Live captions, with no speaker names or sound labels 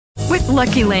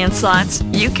Lucky Land Slots,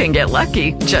 you can get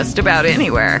lucky just about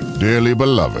anywhere. Dearly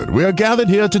beloved, we are gathered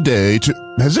here today to...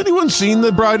 Has anyone seen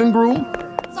the bride and groom?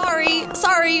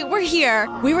 Sorry, we're here.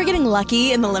 We were getting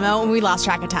lucky in the limo and we lost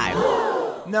track of time.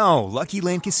 No, Lucky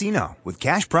Land Casino, with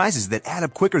cash prizes that add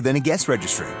up quicker than a guest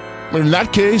registry. In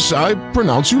that case, I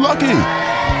pronounce you lucky.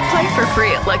 Play for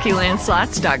free at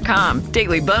LuckyLandSlots.com.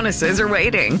 Daily bonuses are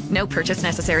waiting. No purchase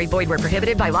necessary. Void where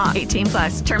prohibited by law. 18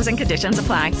 plus. Terms and conditions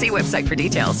apply. See website for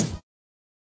details.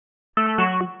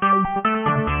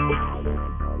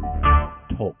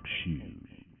 Talk shoes.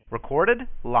 Recorded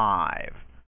live.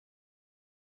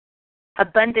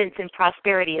 Abundance and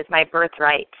prosperity is my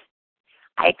birthright.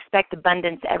 I expect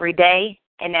abundance every day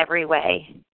in every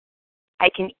way. I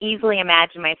can easily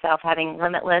imagine myself having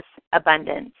limitless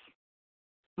abundance.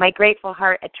 My grateful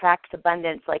heart attracts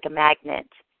abundance like a magnet.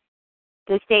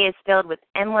 This day is filled with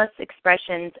endless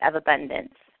expressions of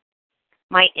abundance.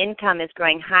 My income is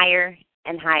growing higher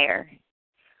and higher.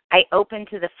 I open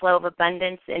to the flow of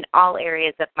abundance in all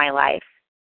areas of my life.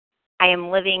 I am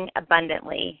living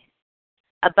abundantly.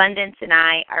 Abundance and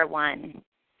I are one.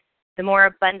 The more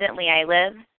abundantly I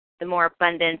live, the more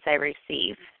abundance I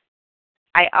receive.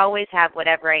 I always have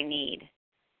whatever I need.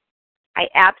 I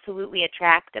absolutely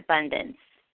attract abundance.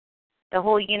 The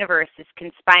whole universe is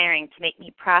conspiring to make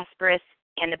me prosperous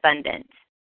and abundant.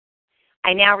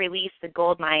 I now release the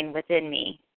gold mine within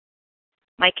me.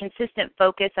 My consistent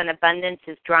focus on abundance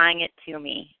is drawing it to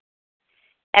me.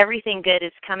 Everything good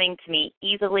is coming to me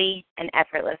easily and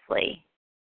effortlessly.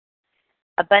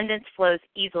 Abundance flows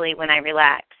easily when I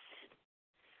relax.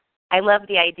 I love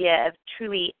the idea of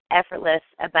truly effortless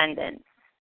abundance.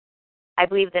 I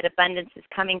believe that abundance is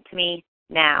coming to me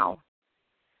now.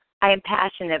 I am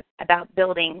passionate about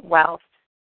building wealth.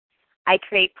 I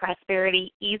create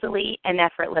prosperity easily and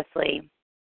effortlessly.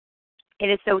 It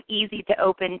is so easy to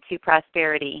open to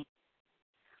prosperity.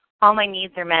 All my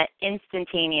needs are met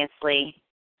instantaneously.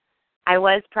 I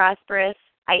was prosperous,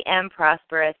 I am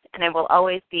prosperous, and I will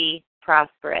always be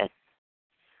prosperous.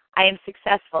 I am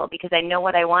successful because I know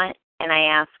what I want and I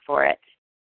ask for it.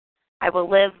 I will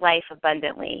live life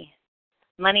abundantly.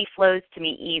 Money flows to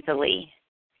me easily.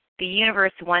 The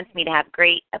universe wants me to have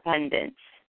great abundance.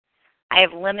 I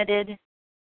have limited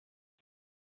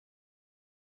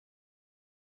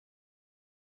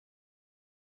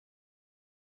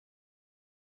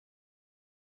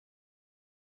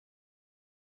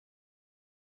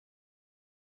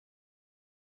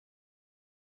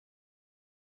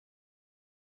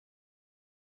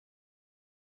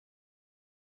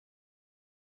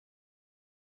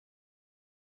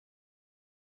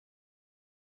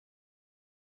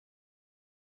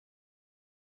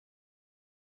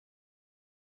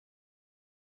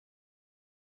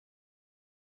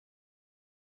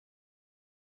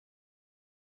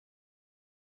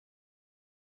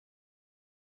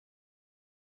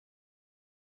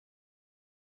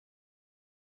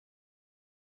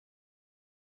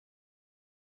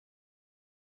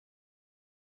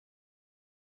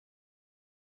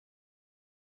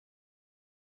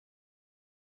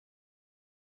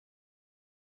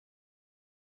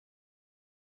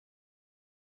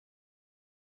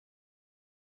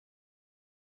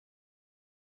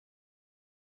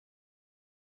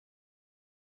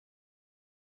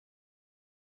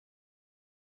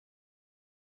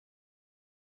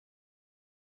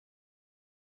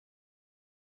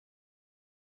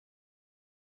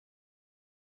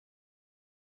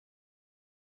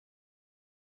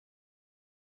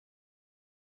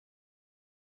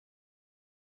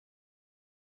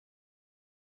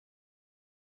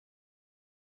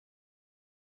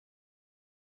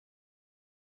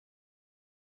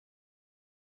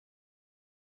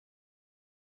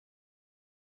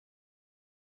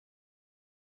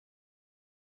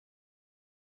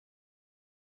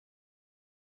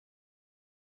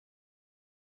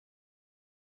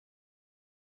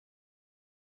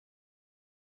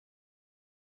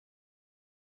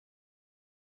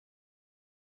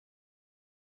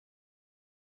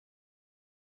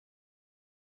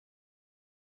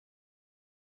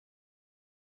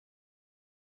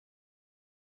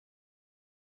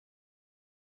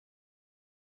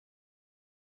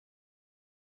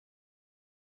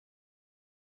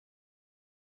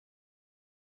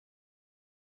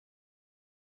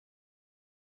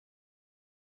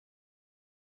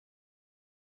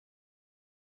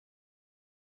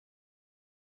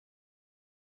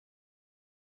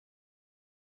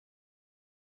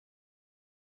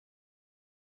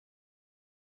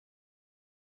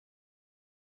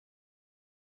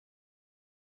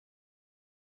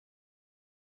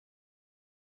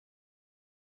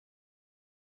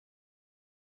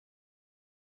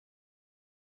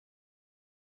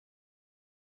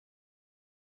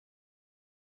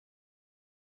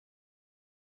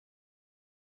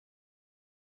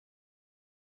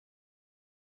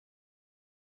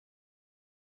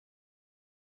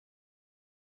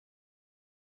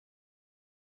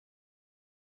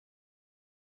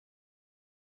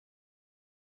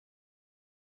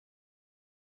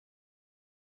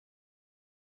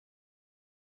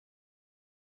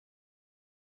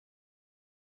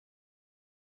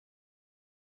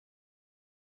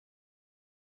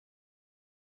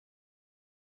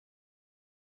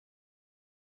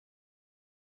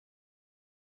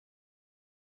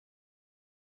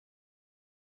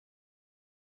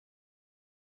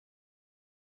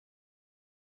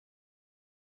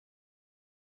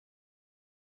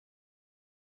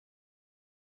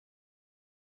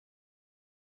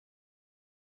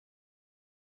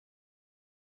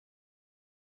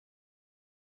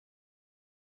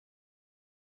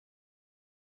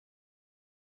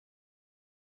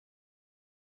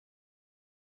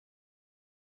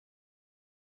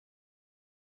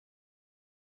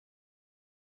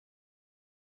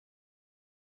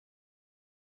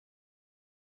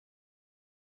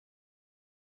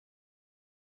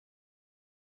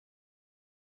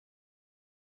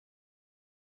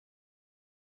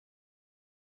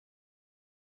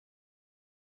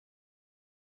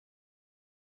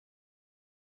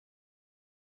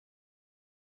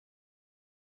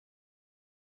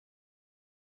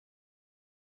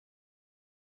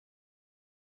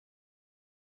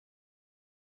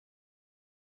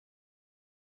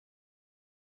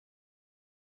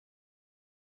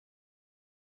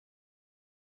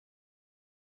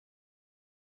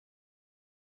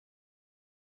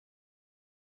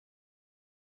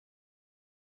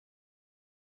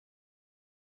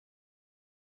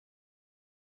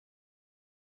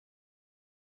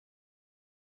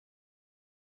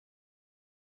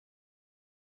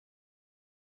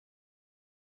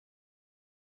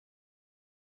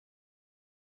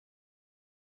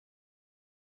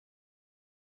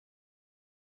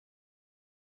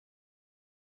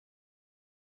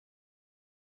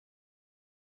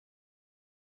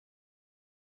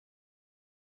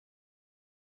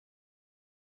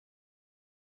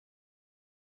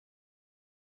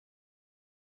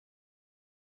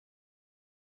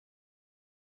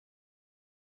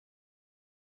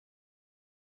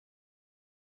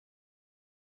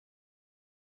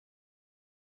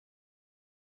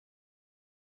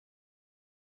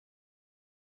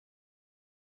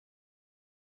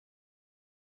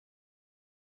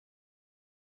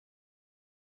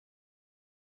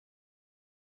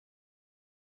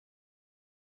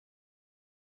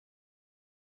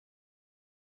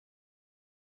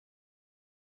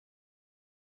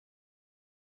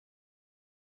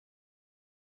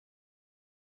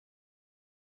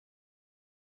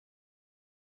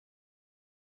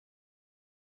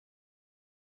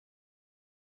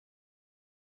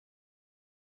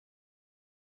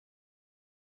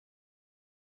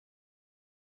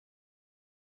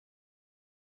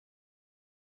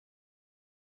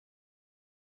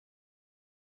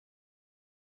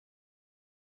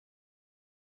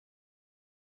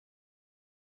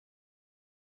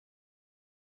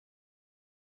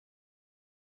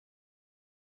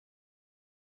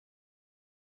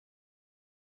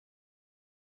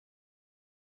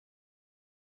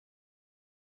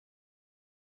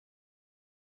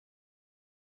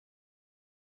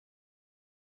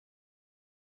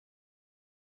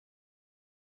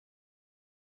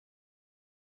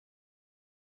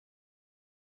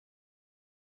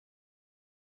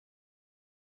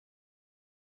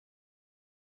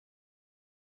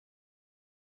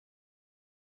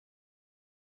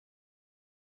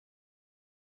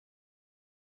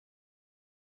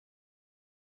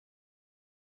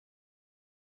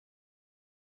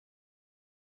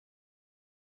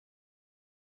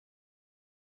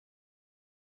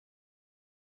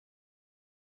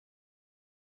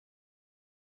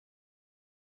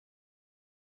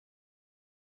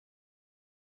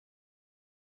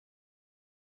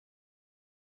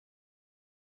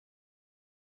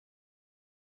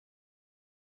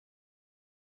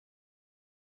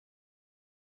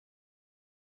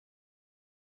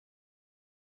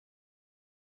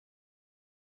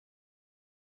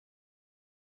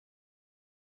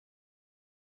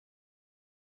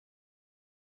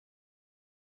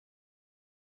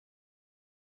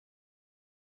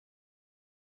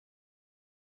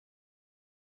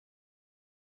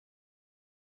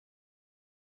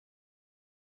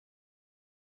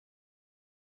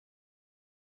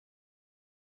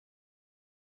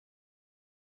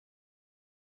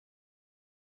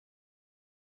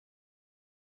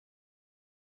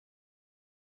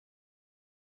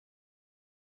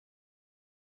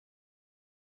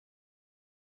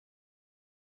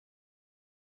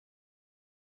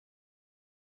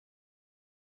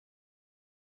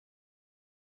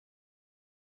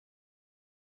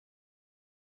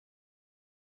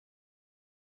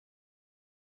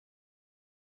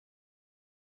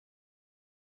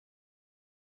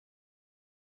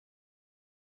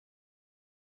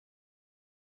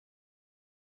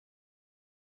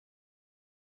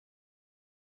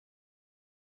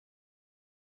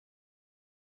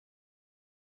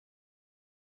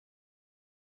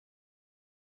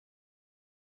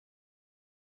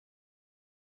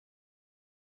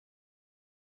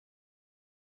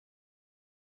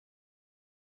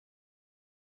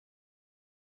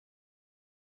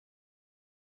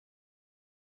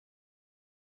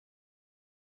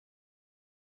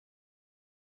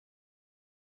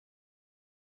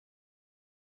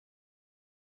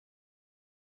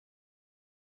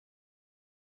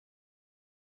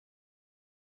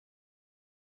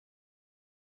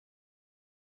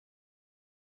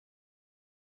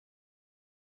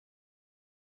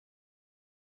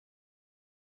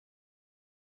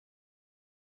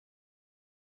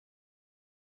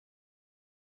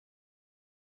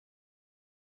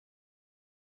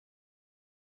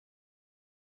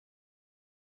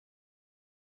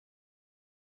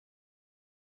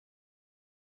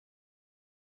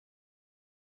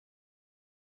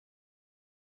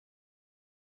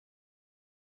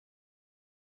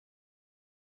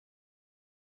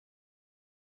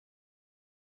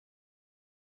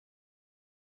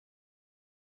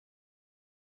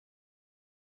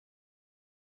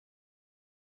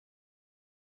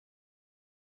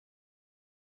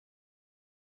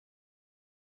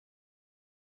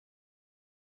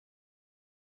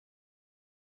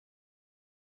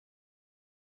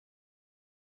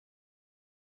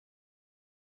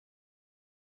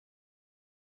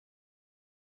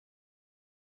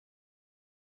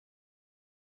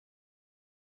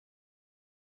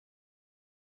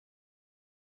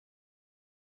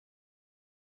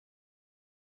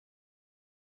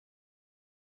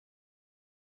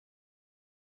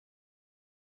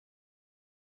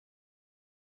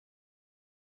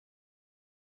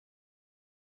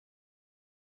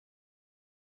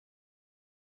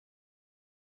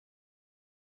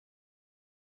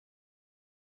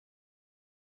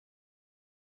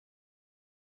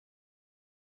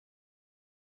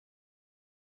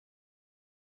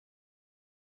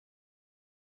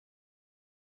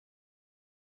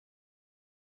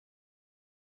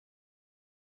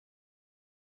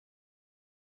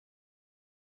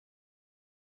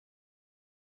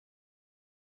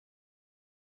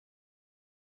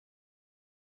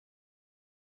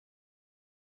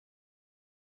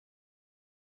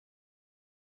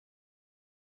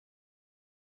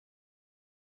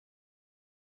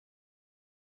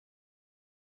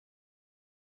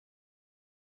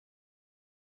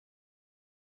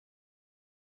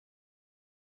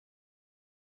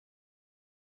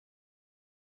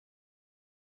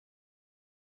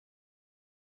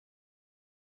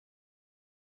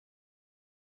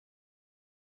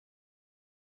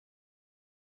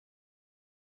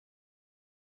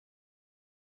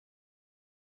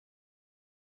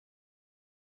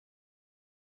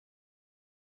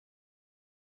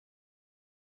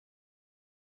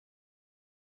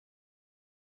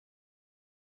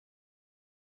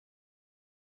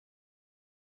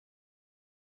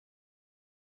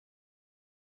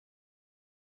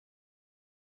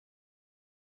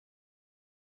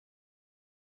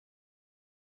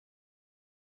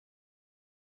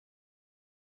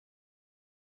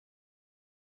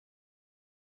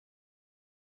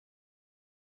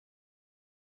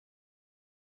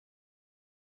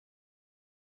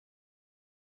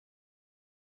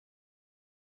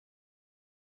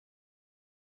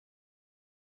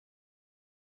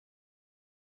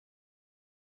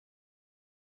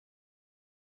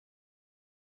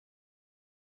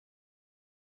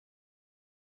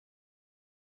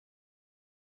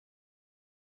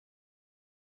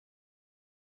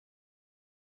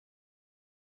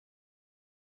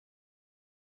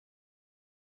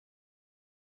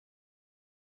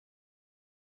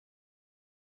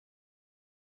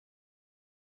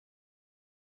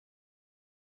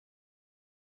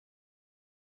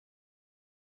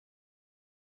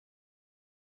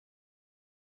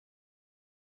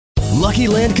Lucky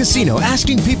Land Casino,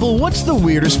 asking people, what's the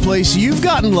weirdest place you've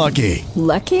gotten lucky?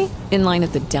 Lucky? In line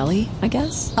at the deli, I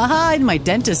guess? Aha, in my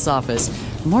dentist's office.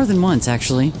 More than once,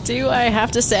 actually. Do I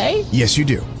have to say? Yes, you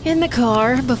do. In the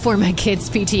car before my kids'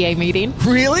 PTA meeting.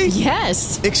 Really?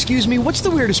 Yes. Excuse me, what's the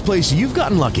weirdest place you've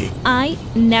gotten lucky? I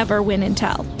never win and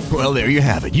tell. Well, there you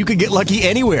have it. You can get lucky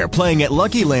anywhere, playing at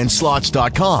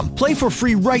LuckyLandSlots.com. Play for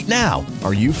free right now.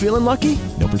 Are you feeling lucky?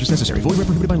 No purchase necessary. Void where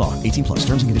prohibited by law. 18+.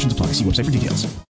 Terms and conditions apply. See website for details.